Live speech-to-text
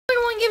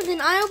games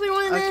and I open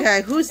one of them.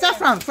 Okay, who's that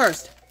from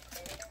first?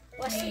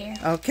 Wesley.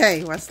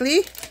 Okay,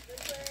 Wesley.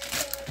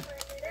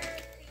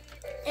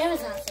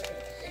 Amazon.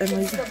 Amazon.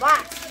 It's the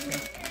box.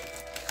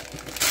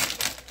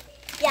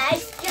 Yeah, I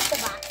skipped the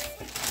box.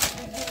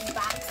 These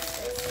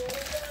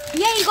boxes.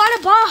 Yeah, you got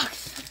a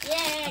box.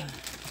 Yay.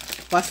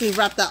 Wesley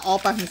wrapped that all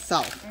by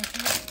himself.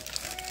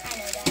 I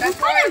know that. I'm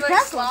kind of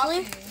impressed,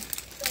 Wesley.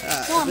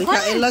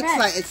 Because it looks impressed.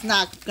 like it's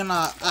not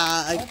gonna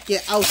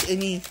get out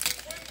any.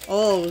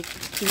 Oh,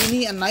 do we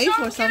need a knife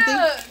or something?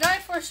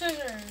 Knife or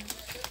scissors?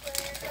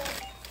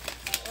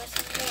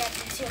 Wesley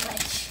after too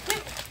much.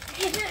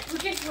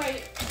 Just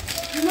wait.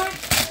 You might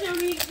still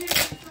need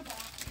this.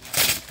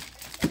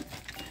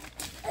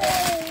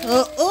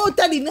 Oh,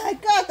 Daddy, I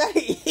got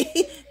Daddy.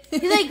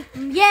 He's like,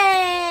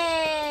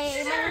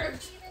 yay!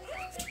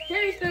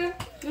 Here, Ethan.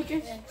 Look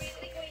at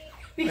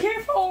Be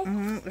careful.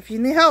 If you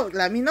need help,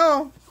 let me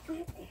know.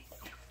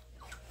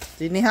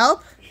 Do you need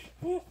help?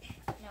 No.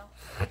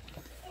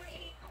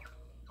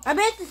 I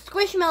bet it's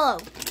Squishmallow.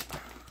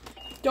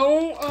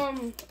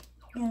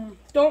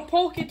 Don't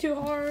poke it too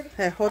hard.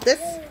 Here, hold this.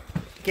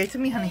 Give it to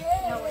me, honey.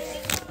 No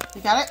way.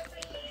 You got it?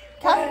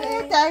 Come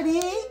here, Daddy.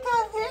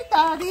 Come here,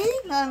 Daddy.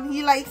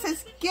 He likes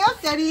his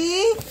gift,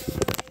 Daddy.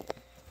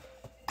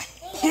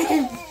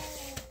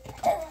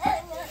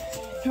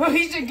 Oh,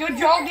 he's a good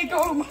job. They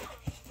told him.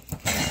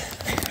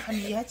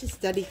 Honey, you have to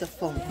study the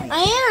phone. Honey.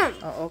 I am.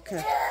 Oh,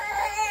 okay.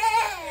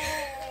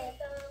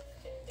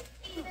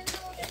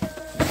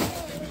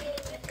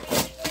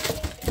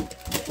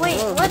 Wait,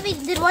 Oh.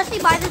 did Wesley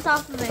buy this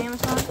off of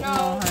Amazon?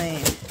 No,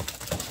 honey.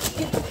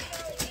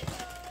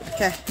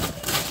 Okay.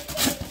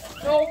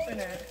 Open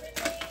it.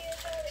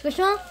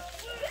 Squishmallow?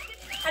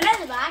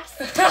 Another box.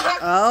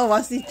 Oh,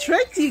 Wesley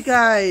tricked you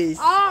guys.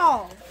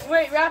 Oh.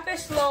 Wait, wrap it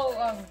slow.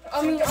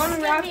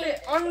 Unwrap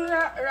it.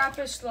 Unwrap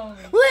it slowly.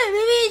 Wait,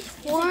 maybe it's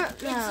for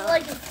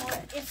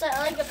It's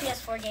like a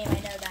PS4 game. I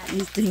know that.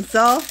 You think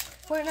so?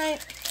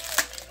 Fortnite.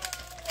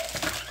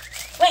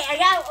 Wait, I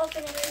gotta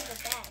open it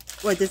with that.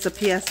 Wait, this is a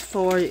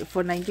PS4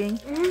 Fortnite game?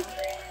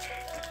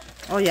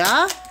 Oh,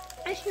 yeah?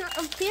 Actually,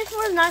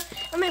 PS4 is not.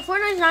 I mean,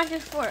 Fortnite is not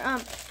just for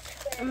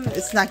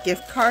It's not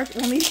gift card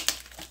only?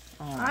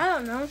 I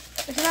don't know.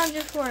 It's not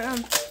just for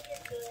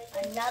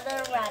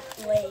Another wrap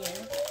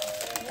layer.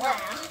 Wow.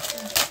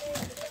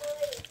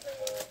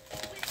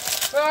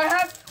 But I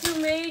have to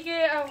make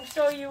it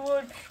so you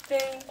would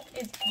think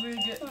it's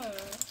really good.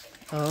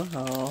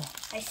 Oh.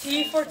 I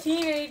See, for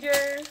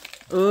teenagers.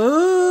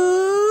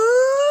 Ooh.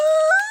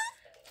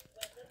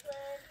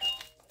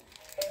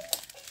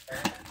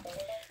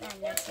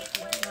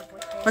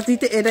 What do you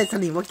think it is,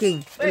 honey? What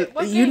game? Wait,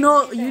 what you game?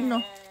 know, you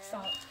know.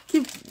 Stop.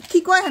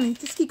 Keep going, honey.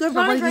 Just keep going.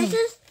 Sonic What game?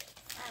 Races.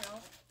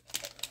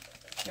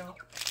 No.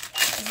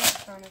 It's not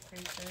Sonic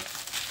Races.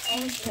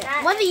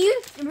 What do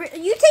you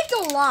take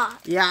a lot?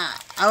 Yeah,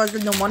 I was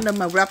in the wonder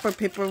my wrapper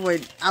paper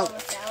went out.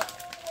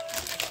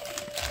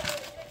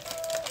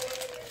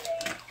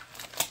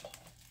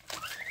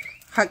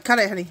 Cut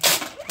it, honey.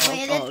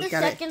 Wait, is it the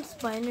got second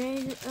spider?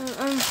 Yeah!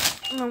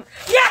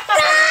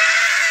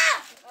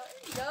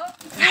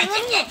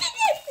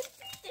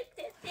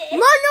 Mom,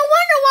 no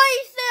wonder why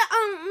you said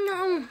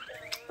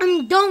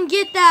don't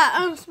get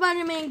that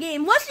Spider-Man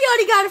game. Wesley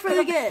already got it for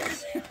the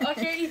kids.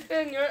 Okay,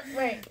 Ethan,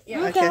 wait.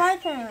 Yeah. Okay, my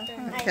turn.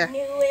 Okay. I knew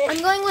it. I'm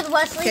going with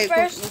Wesley Okay,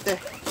 first. go there.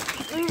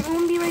 I'm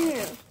gonna be right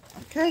here.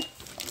 Okay.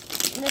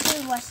 This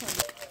is Wesley.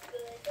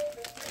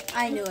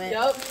 I knew it.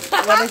 Yup.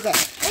 What is that?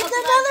 It's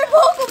another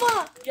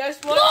Pokemon. Guess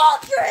what?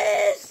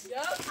 Moltres!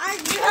 Yup. I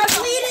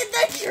completed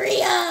the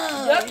trio.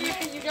 Yup,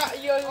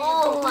 you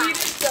Oh my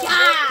completed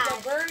God. the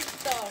bird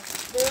stuff.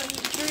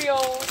 Birdie trio.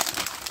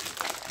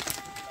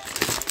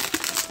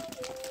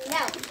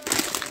 No.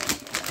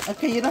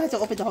 Okay, you don't have to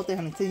open the whole thing,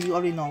 honey. So you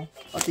already know.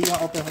 Or do you want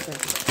to open the whole thing?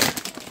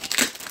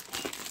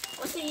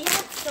 Well, see, you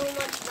had so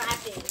much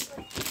wrapping.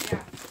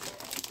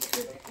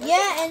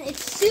 Yeah, and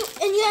it's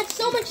and you had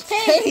so much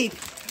tape. Hey,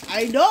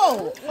 I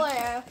know.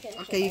 Whatever. Okay.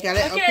 Okay, you got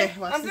it. Okay,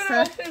 what's I'm this?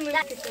 gonna One? open this.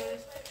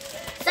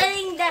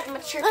 Something that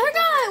mature I people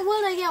forgot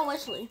what I got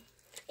Wesley.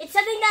 It's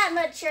something that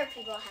mature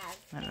people have.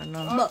 I don't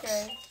know.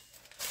 Okay.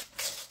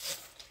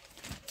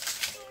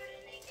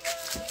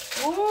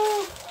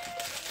 Ooh.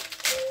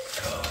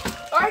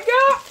 I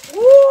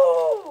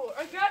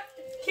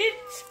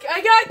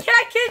got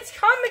Cat Kids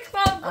Comic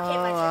Club. Okay,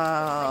 my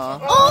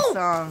turn.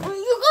 Awesome.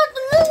 You got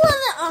the new one.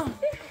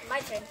 My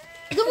turn.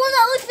 The one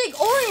that looks like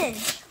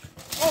orange.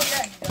 Oh,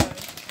 yeah.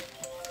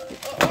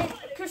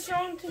 Christian,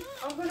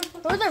 I'm gonna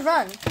put Where's the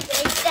run?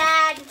 Thanks,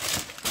 Dad.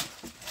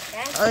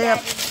 Thanks, Oh, yeah.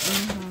 Daddy.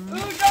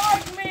 Blue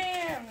Dog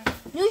Man.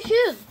 New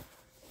shoes.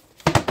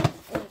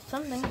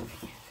 Something.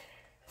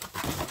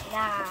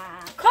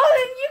 Nah.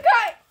 Colin, you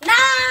got.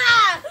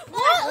 Nah!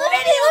 What? Let me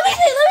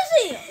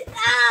see. No!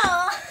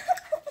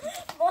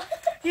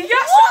 You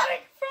got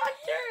Sonic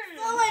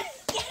Frontiers.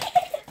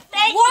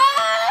 Thank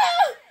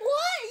What?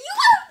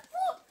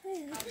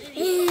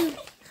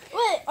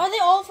 Wait, are they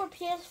all for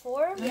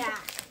PS4? you. Yeah.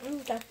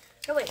 Okay.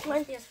 Oh, wait.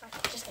 Mine is fine.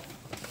 Just kidding.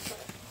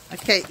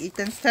 Okay,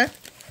 Ethan's turn.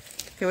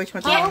 Okay, which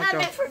one do you Can't want to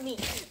have draw? it for me.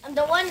 I'm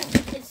the one.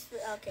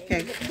 Okay.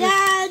 Okay.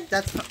 Dad.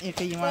 That's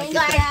okay. You want to Thanks,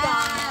 get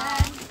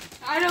that? Dad.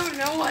 I don't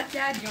know what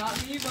Dad got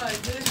me, but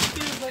this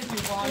feels like you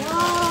want it.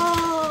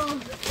 Whoa.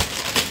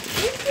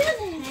 This feels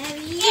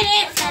heavy. It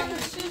is heavy.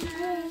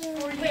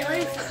 Wait, let me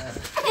see.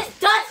 This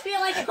does feel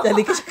like a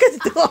Dali ka siya kasi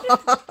to.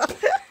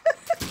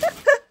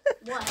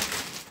 What?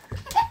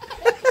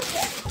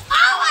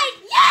 Oh my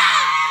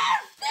God!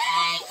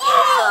 Thank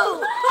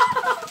you!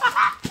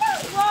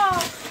 Whoa!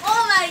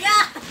 Oh my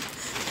God!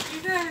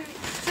 Ethan,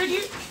 could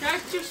you check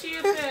to see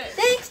if it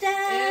Thanks,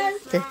 Dad.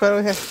 is Okay, put it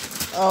over here.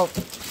 Oh.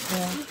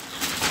 Yeah.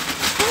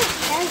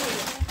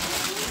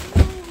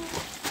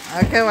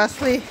 Okay,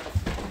 Wesley.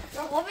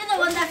 Open the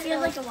one that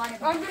feels like a water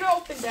bottle. I'm gonna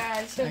open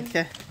Dad's. And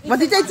Okay. What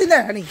did you in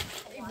there, honey?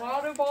 a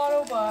water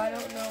bottle, but I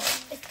don't know.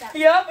 It's that.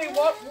 Yep, a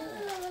water.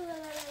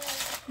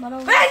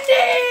 Bendy!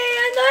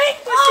 And like,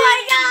 Oh my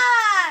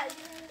God!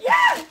 yeah,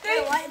 Why,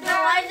 thanks, why Dad.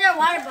 is there a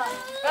water bottle?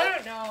 I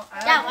don't know.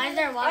 Yeah, why is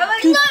there a water I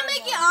like bottle? Not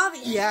make it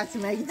obvious. Yeah, to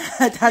make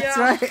that. That's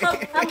Yeah. right.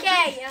 Okay,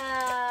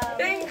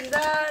 Thanks,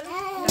 Dad.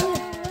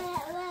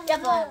 yeah,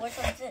 but which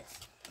one is this?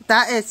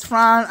 That is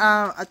from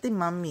I think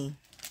mommy.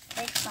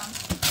 Like some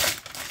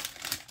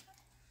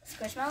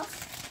Squishmallows?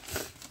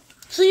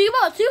 So you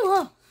bought two,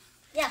 huh?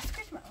 Yeah,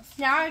 Squishmallows.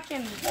 Now I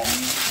can.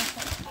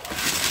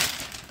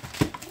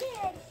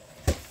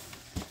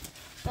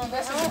 No,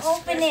 don't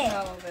open it.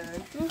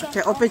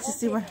 Okay, open to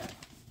see what.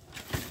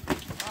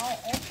 I'll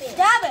open.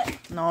 Dab it.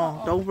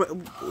 No, don't. You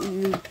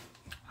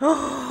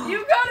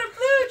got a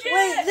blue jay.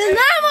 Wait, then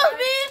that must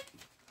be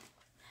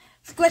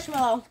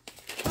Squishmallow.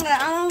 Okay, I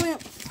don't even.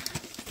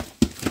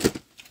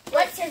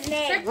 What's his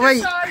name? Check the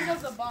Wait. size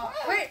of the box.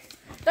 Wait,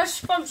 that's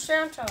from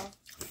Santa.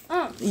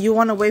 You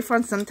want to wait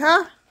for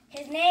Santa?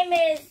 His name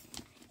is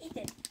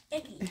Ethan.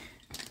 Iggy.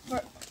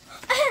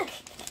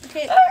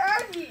 Okay.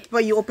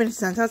 But you open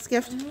Santa's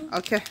gift?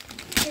 Okay.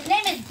 His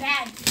name is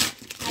Bags.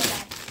 Hi,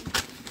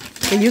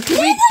 Bags. Okay, you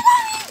can read.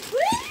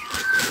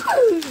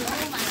 Oh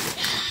my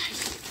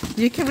gosh.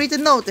 You can read the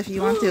note if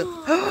you want to.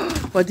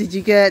 What did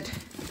you get?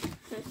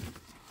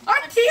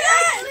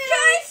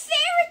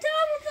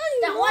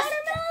 That was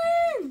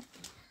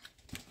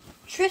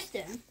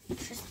Tristan.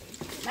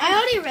 I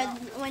already read.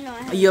 Wait, no, I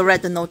haven't. You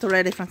read the note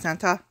already from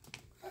Santa?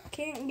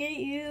 Can't get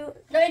you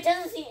No, it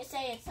doesn't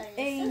say it's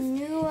a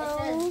new.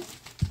 it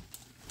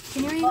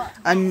Can you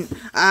read?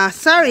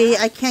 Sorry,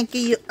 I can't get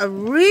you a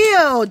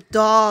real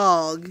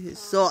dog.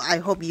 So I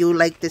hope you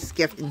like this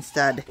gift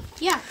instead.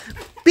 Yeah.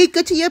 Be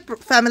good to your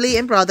family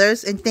and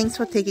brothers, and thanks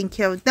for taking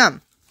care of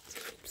them,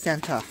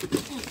 Santa.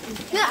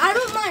 Yeah, I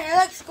don't mind. I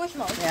like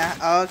Squishmallows.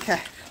 Yeah, okay.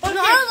 No, I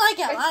don't like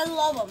it. I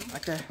love them.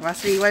 Okay,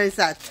 Wesley, what is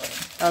that?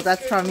 Oh,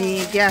 that's from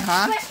me again,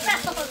 huh?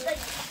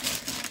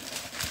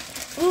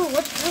 Ooh,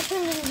 which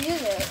one did you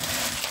use it?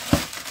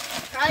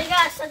 Probably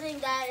got something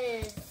that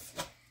is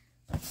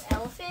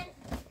elephant.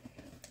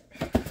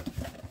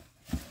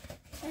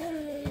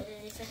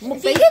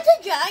 If you get the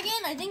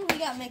dragon, I think we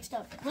got mixed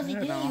up. What's the I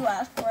thing don't know. you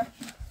asked for?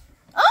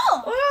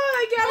 Oh! Oh,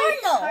 I got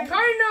it.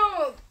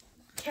 Cardinal.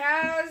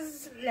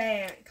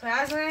 Kazland.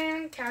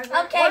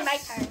 Okay, my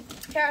turn.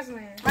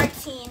 Kazland.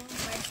 Martine.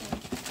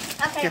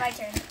 Okay, my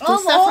turn.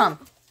 Who's that from?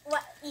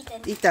 What?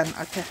 Ethan. Ethan,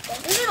 okay.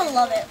 You're gonna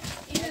love it.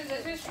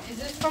 Is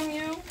this from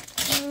you?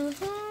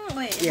 Mm-hmm.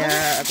 Wait.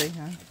 Yeah, I think,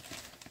 huh?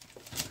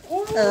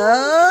 Ooh.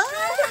 Oh!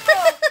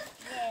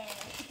 Yeah.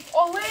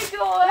 Oh,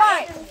 Lego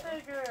Right. action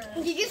figure.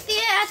 Did you see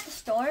it at the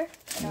store?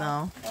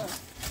 No. Oh,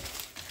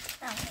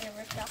 here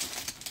we go.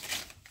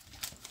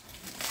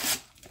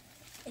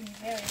 It's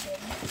very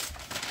big.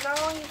 No.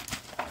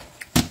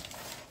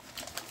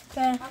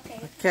 Okay. Okay.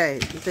 Okay,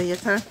 is it your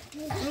turn?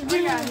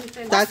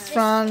 Okay. That's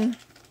from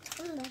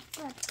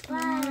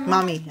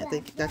mommy. I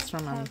think that's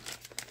from mommy.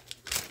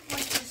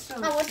 Oh,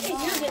 what did you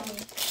give me?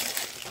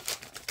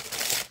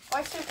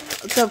 What's it?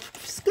 The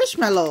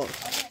Squishmallow.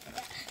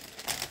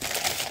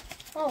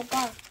 Oh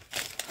god.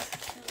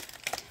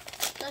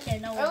 Okay,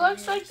 no. It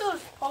looks like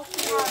those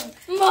Pokemon.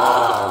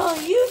 Oh,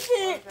 you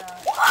should.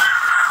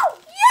 Wow!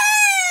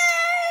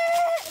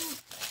 Yeah!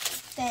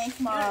 Thanks,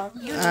 Mom.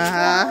 You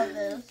Uh-huh. love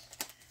this.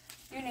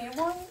 You need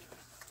one?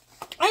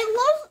 I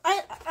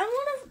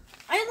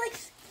like.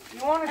 You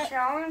want to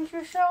challenge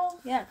yourself?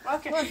 Yeah.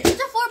 Okay. Look, it's a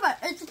 4x.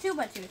 It's a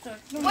 2x2. So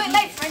it's Wait,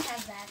 my friend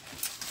has that.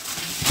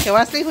 Okay,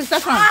 Wesley, who's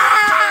that from?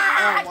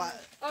 Ah! Oh, what?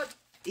 Oh.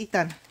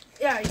 Ethan.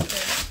 Yeah, you can.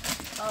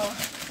 Oh.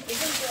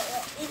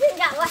 Ethan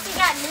got, what's he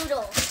got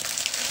noodles?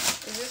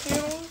 Is this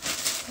you?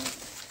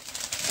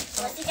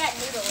 What's he got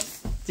noodles?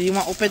 Do you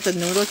want to open the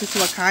noodle to see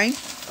what kind?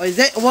 Or is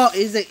it, well,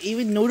 is it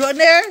even noodle in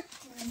there?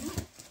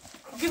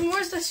 Give me,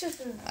 where's the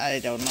scissors? I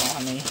don't know,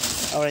 honey.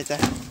 Oh, right there.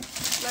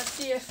 Let's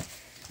see if.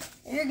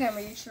 You're gonna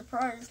be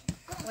surprised.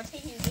 What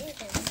did you give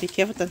him? Be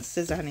careful with the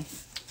scissors, honey.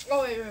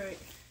 Oh, wait.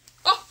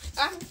 Oh,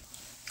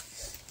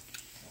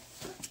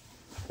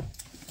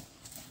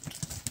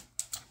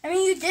 I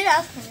mean, you did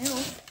ask for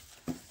noodles.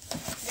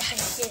 I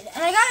did.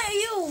 And I got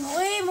you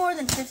way more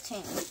than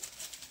 15.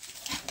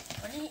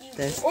 What did you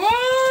This.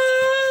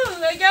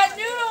 Oh, I got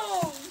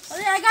noodles.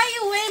 I got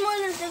you way more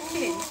than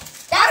 15.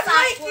 That's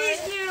I awkward.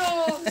 like these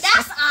noodles.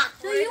 That's So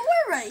awkward. you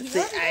were right.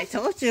 See, I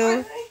told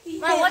you.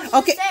 Mom, what did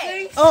Okay. you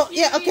say? Oh,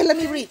 yeah, okay, let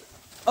me read.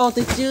 Oh,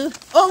 did you?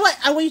 Oh, wait,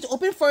 I want you to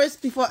open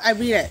first before I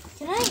read it.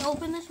 Can I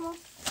open this one?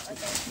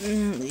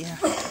 Yeah.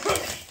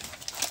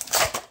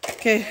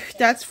 Okay,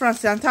 that's from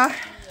Santa.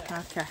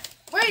 Okay.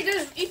 Wait,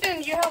 there's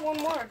Ethan. You have one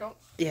more. Don't.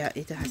 Yeah,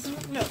 it has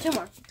No, two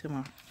more. two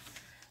more.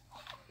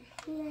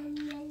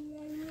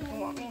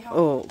 Want me help?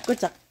 Oh, good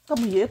job. Có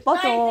mì dĩa bó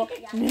cho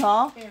mì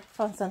hả?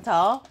 From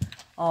Santa.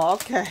 Oh,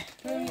 okay.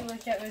 Let me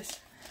look at this.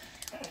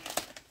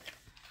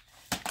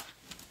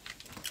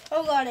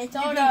 Oh god, it's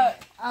You already. got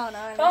Oh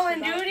no. Call of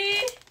Duty.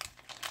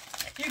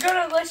 You're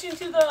gonna listen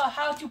to the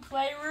how to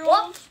play rules.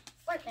 What?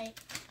 Fortnite.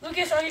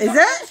 Lucas, are you Is gonna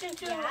it? listen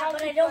to Yeah, how but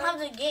to I don't play? have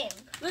the game.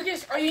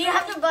 Lucas, are You you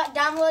have to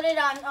download it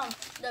on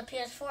the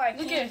PS4. I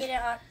can't Okay. get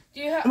it on. Do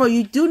you have Well,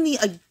 you do need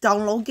a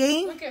download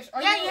game. Lucas?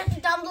 Are Yeah, you you have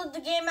to download the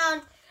game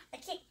on. I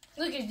can't.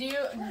 Lucas? Do you?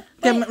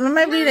 Okay, let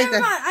me read it Never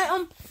then.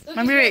 mind. Lucas,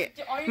 Let me read.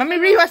 are you Let me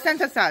gonna read what listen-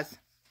 Santa says.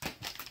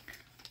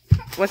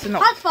 What's the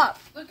note? Hotspot.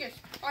 Lucas,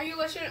 are you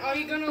listening? Are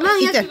you gonna? Mom,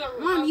 you, listen have to to,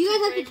 the Mom, how you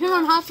guys have play to turn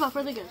on rules? hotspot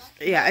for the gifts.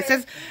 Yeah, it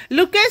says,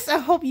 Lucas, I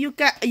hope you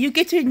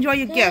get to enjoy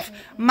your gift.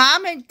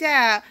 Mom and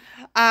Dad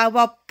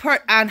will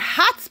put on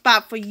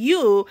hotspot for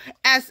you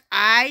as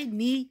I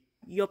need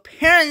your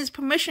parents'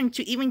 permission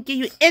to even give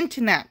you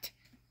internet.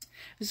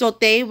 So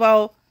they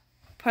will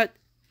put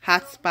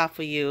hotspot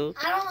for you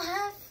I don't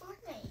have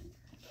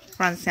Fortnite.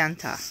 from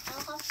Santa.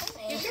 I don't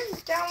have You Fortnite. can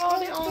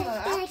download it on the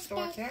App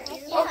Store, can't you?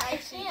 Yeah, I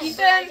can. Ethan.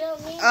 But I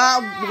don't need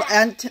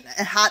that.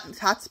 And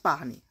hotspot,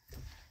 honey.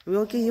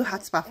 We'll give you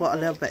hotspot for a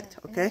little bit,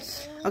 okay? Okay,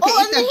 Oh,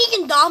 and then Ethan. he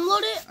can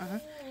download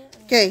it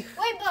Okay.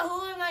 Wait, but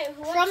who am I?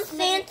 from What's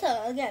money-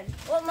 Santa again.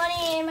 What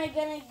money am I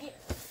gonna get?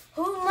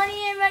 Who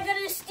money am I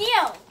gonna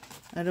steal?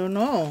 I don't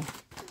know.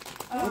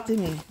 What do you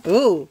mean?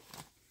 Oh,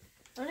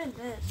 What is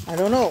this? I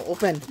don't know.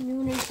 Open.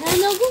 New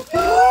Nintendo. huh?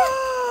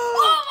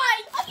 Oh my!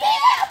 I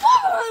gave it a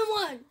Pokemon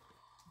one.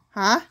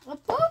 A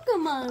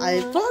Pokemon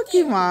A one.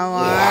 Pokemon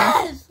one.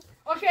 Yes.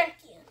 Okay.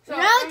 So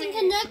Now I can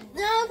connect.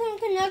 Now I can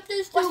connect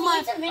this to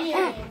What's the video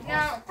my game?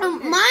 now.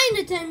 my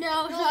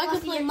Nintendo, so I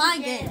can play my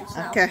games.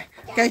 now. Okay.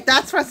 Okay,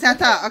 that's from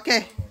Santa.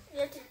 Okay. You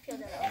have to peel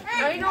that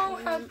out. I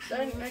don't have.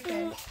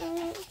 Okay.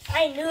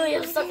 I knew it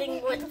was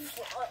something with.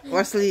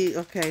 Wesley,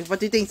 okay. What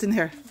do you think's in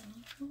here?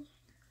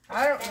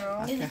 I don't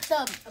know. It's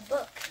a A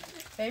book.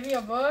 Maybe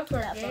a book or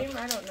a game.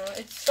 I don't know.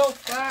 It's so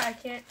flat. I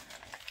can't.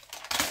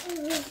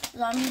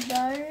 Zombie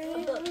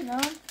Diary. No.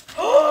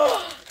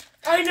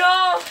 I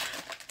know.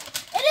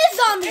 It is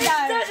Zombie It's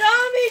Diary. the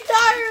Zombie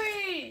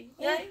Diary.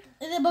 Yeah.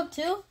 Is it book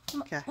 2?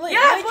 Okay. Wait,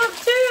 Yeah, where'd book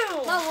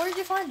two. Mom, where'd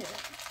you find it?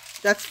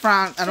 That's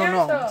from, I don't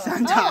know.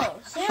 Santa. Santa. Oh,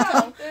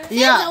 Santa.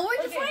 Yeah. Santa, where'd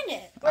you Okay. find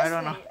it? I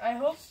don't know. Wesley, I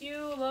hope you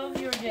love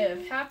your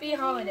gift. Happy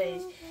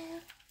holidays.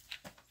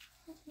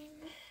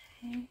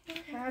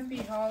 Happy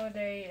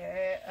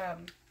holiday.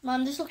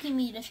 Mom, this will keep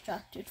me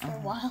distracted for a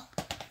while.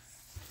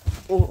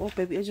 Oh,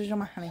 baby. It's just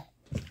my honey.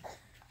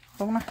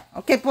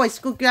 Okay, boys.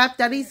 Go grab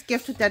Daddy's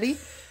gift to Daddy.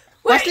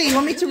 Wesley, you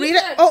want me to read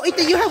it? Oh,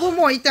 Ethan, you have one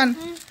more, Ethan.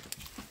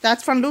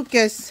 That's from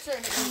Lucas.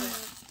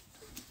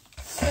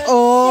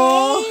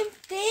 Oh. Same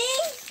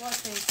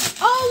thing?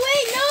 Oh,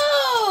 wait,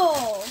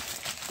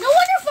 no! No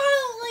wonder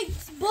found, like,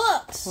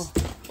 books.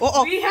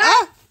 Oh. We have-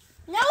 Ah.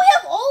 Now we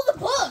have all the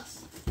books.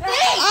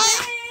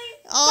 Thanks,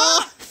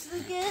 Oh.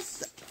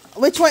 Lucas.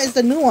 Which one is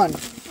the new one?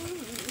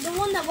 The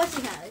one that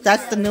Wesley has.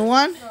 That's the new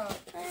one?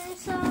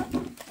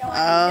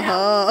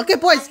 Oh. Okay,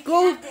 boys.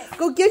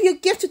 Go give your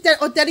gift to Daddy.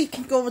 Oh, Daddy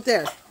can go over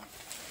there.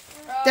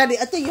 Daddy,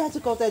 I think you have to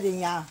go there then,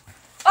 yeah.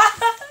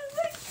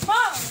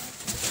 Mom.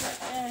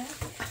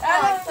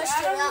 I pushed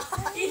it out.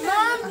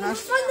 Mom, you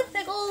find the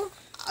pickle?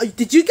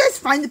 Did you guys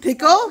find the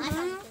pickle?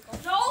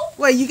 No.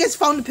 Wait, you guys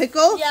found the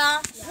pickle?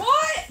 Yeah.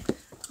 What?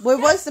 Where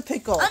was the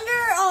pickle?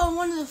 Under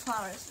one of the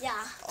flowers. Yeah.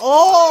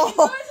 Oh.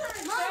 Mom,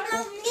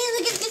 me and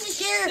Lucas get to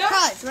share a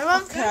prize,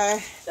 remember?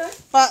 Okay.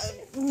 But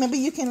maybe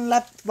you can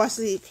let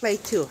Wesley play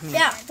too.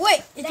 Yeah.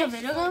 Wait, it's a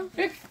video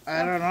game?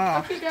 I don't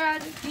know. Okay,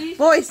 Dad. These-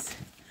 Boys.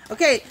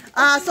 Okay.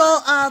 So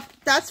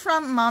that's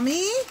from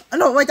Mommy. Oh,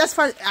 no, wait. That's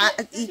from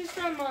This is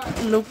from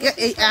Look at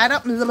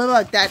Adam.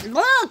 That.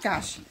 Oh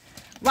gosh.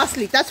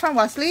 Wesley. That's from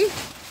Wesley.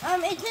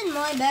 It's in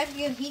my bag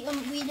because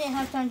we didn't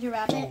have time to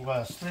wrap it.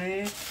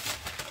 Wesley,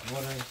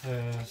 what is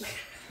this?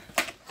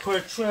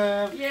 Quick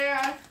trip.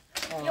 Yeah.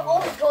 You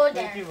always go Thank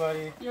there. you,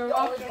 buddy. You're You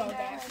always welcome, go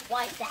there. Dad.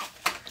 Why is that?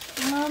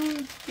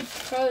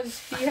 Because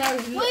he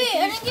has. Wait,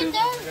 I didn't get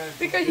that.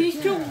 Because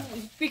he's too.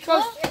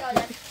 Because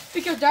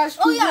because Dad's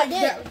too. Oh, yeah, I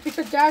did.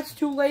 Because Dad's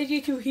too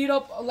lazy to heat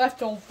up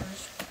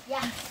leftovers.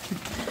 Yeah.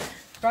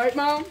 Right,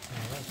 Mom?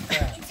 It's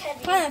heavy.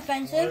 Kind of Why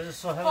offensive. is it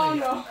so heavy? Oh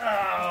no.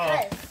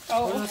 Ow.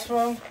 Oh. Where's this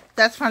from?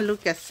 That's from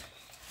Lucas.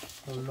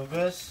 From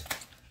Lucas.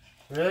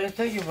 Really?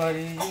 Thank you,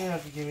 buddy. You didn't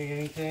have to give me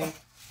anything.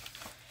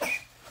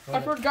 I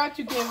forgot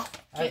to give.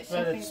 I Get bet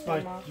something it's for my.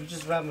 Mom. You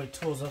just wrapped my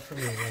tools up for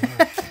me again.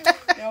 Huh?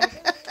 Nope.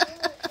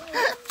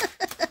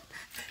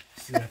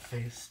 See that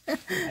face?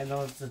 I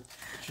know it's the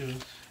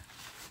truth.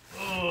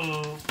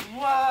 Oh,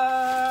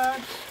 what?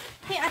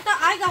 Hey, I thought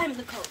I got him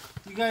the Coke.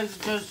 You guys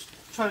just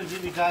trying to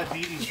give me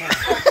diabetes.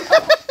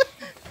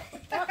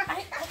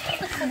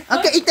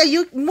 Okay, Ethan,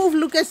 you move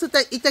Lucas so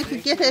that Ethan can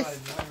get his.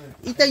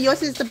 Ethan,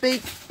 yours is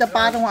the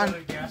bottom one.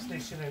 Gas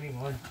station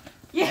anymore.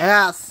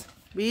 Yes.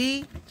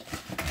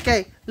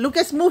 Okay,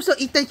 Lucas, move so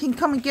Ethan can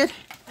come and get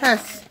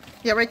his.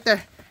 Yeah, right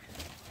there.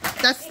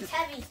 That's, It's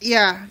heavy.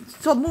 yeah.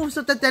 So move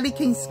so that Daddy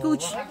can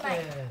scooch. What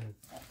happened?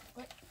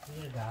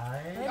 You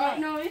died? Oh,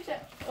 no, it's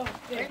oh,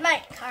 Where's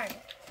my card?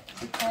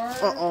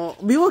 Uh-oh.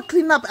 We will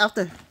clean up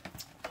after.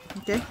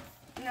 Okay?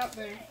 not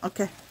there.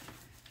 Okay.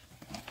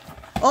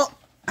 Oh,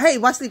 hey,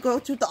 Wesley, go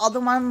to the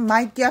other one.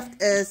 My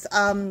gift is,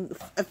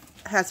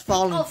 has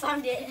fallen. Oh,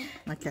 found it.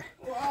 Okay.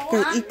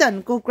 Okay,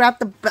 Ethan, go grab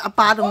the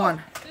bottom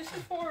one.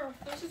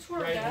 This is for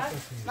Dad.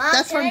 Mom,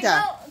 That's from can I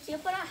Dad. go? Can you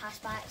put on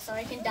hotspot so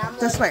I can download?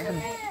 That's right,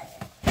 honey.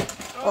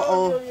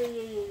 Uh-oh.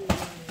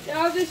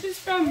 Yeah, this is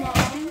from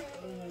Mom.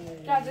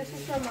 Dad, this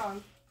is from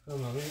Mom.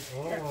 Come on,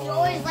 He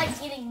always likes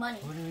getting money.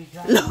 what do we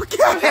got?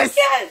 Lucas!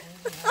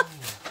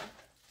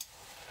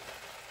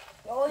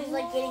 He always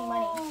likes getting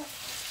money.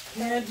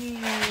 Candy.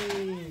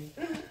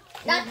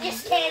 Not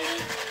this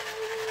candy.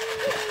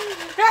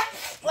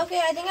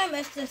 Okay, I think I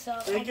messed this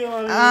up. Thank you,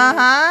 mommy.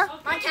 Uh-huh.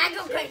 On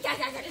taco break.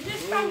 Is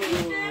this from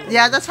Ethan?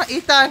 Yeah, that's for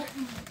Ethan.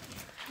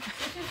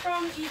 This is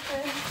from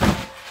Ethan.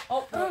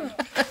 Oh,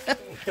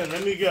 Okay,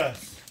 let me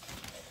guess.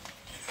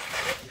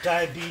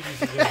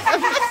 Diabetes again.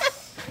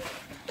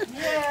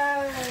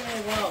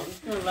 Yeah, wow, it's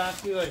gonna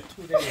last you like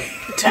 2 days.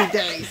 2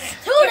 days.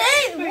 2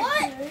 days?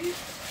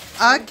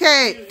 What?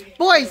 Okay,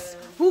 boys,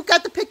 who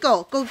got the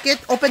pickle? Go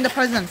open the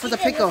present for the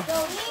pickle.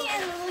 So me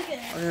and Lucas.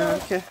 Yeah,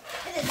 okay.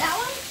 Is it that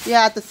one?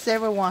 Yeah, the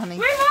silver one, honey.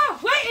 wait, Mom!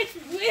 Wait,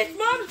 it's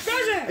Mom's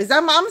present! Is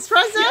that Mom's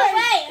present?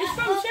 Wait, It's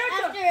from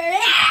Santa. after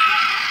it.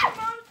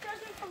 Mom's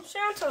present from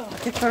Santa.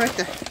 Okay, correct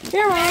it.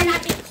 Here, Better Mom.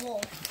 not be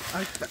cold.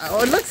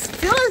 Oh, it looks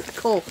feels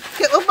cool.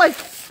 Okay, open,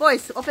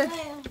 boys, open.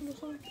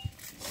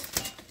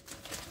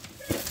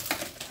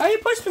 How are you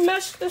supposed to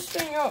mess this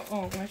thing up?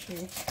 Oh,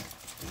 actually.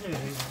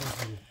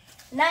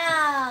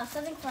 No,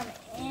 something from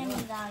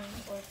Amazon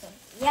or something.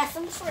 Yeah,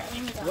 something from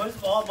Amazon. What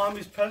is all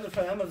mommy's present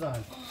for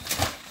Amazon?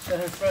 That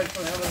her friend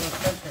from Amazon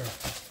sent her.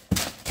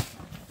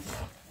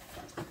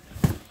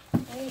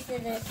 Let me see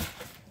this.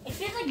 It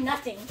feels like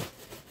nothing.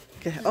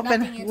 Okay, There's open.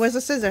 nothing Where's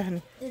the scissor,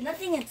 honey? There's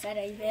nothing inside,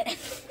 I bet.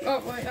 Oh,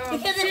 wait,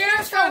 Because it Sharon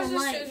feels so has the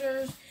light.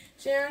 scissors.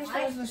 Sharon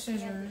has the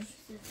scissors.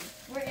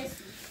 Where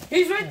is he?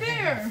 He's right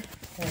there.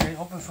 Hey,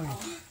 open for you.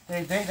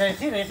 They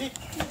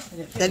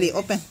see. Daddy,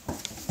 open.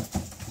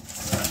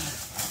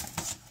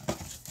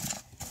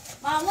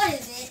 Mom, what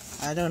is it?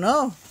 I don't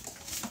know.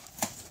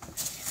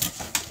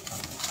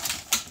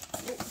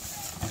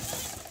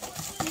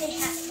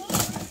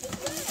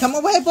 Come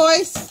away,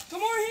 boys.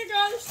 Come over here,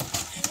 guys.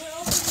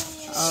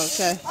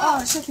 Okay.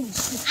 I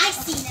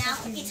see now.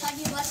 It's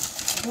talking about.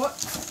 What?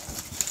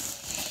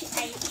 It's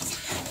talking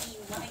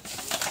about.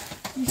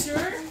 You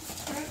sure?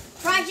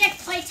 Project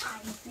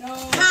Playtime. No.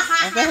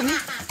 Okay, honey.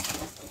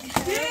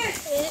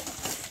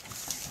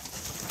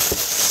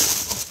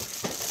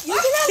 You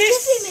can have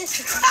Kissy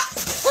Missy.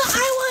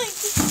 I want.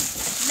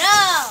 No.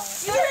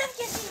 You can have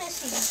Kissy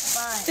Missy.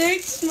 Fine.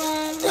 Thanks,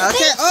 Mom.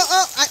 Okay.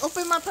 Oh, I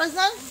opened my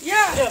present.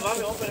 Yeah. Yeah,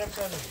 mommy, open that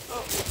present.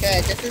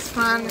 Okay, this is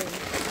fun.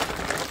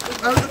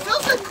 Oh, it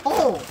feels like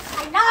cold.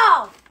 I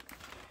know.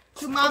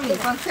 To mommy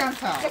from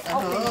Santa.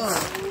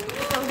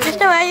 Oh.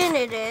 Just imagine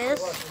it is.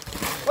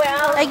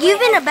 Well, Like you've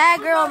been a bad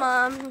girl,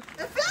 Mom. It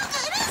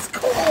is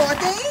cool, I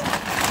think.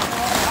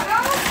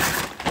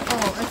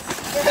 Oh,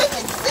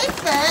 it's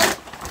sick, man.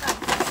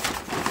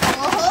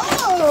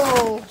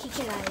 Oh.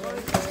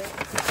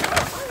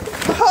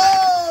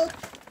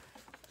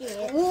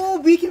 Oh,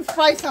 we can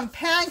fry some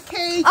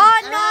pancakes.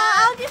 Oh no,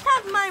 I'll just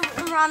have my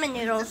ramen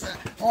noodles.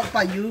 Oh,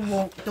 but you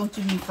won't. Don't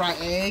you need fried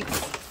eggs?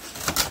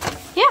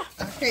 Yeah.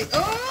 Okay.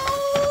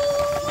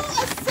 Oh,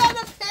 a set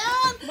of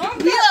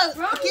pans. We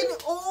are getting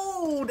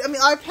old. I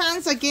mean, our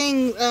pans are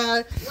getting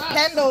handles.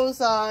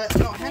 Handles are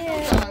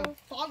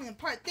falling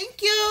apart.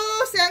 Thank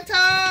you,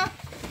 Santa.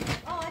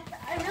 Oh,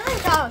 I really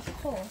thought it was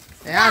cool.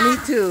 Yeah, me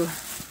too.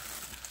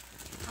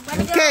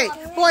 Okay,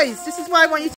 boys, this is what I want you to